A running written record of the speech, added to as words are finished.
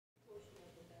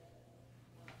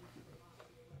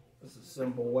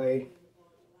simple way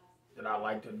that I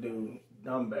like to do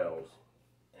dumbbells,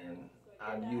 and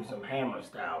I use them hammer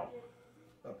style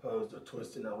opposed to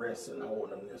twisting the wrists and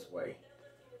holding them this way.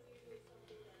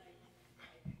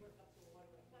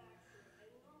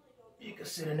 You can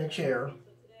sit in a chair,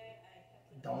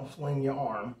 don't swing your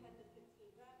arm,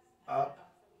 up,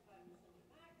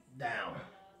 down,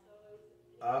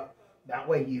 up. That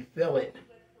way you feel it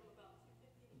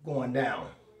going down.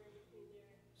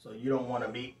 So you don't want to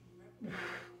be,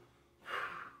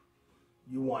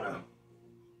 you want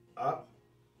to up,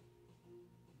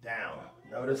 down.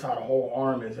 Notice how the whole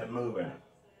arm isn't moving.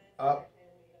 Up,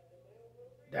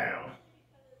 down.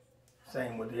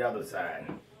 Same with the other side.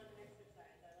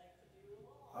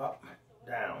 Up,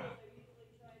 down,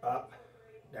 up,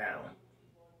 down,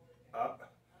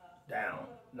 up, down.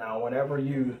 Now whenever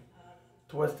you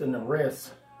twist in the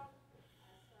wrist,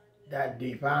 that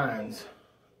defines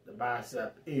the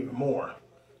bicep even more.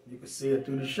 You can see it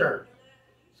through the shirt.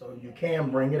 So you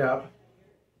can bring it up,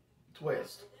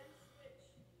 twist,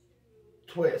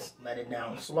 twist, let it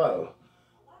down slow.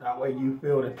 That way you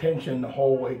feel the tension the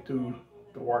whole way through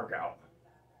the workout.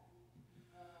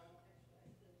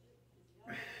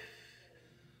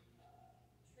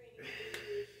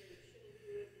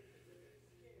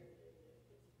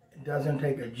 It doesn't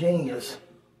take a genius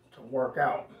to work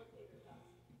out.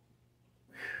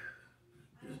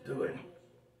 Just do it.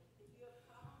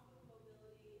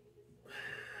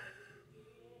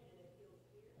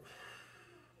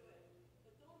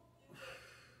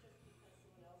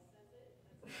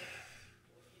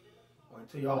 Wait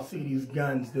till y'all see these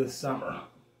guns this summer.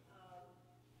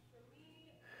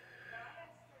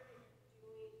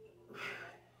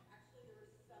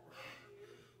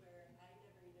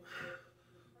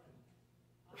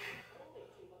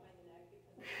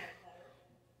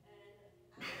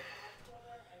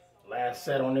 Last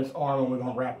set on this arm and we're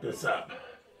going to wrap this up.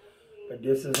 But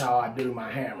this is how I do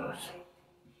my hammers.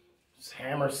 It's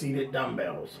hammer seated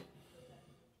dumbbells.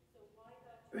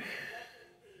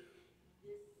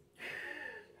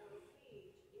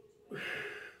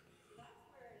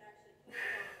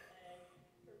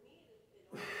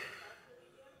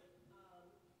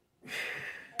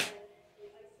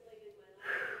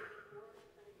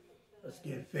 Let's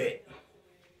get fit.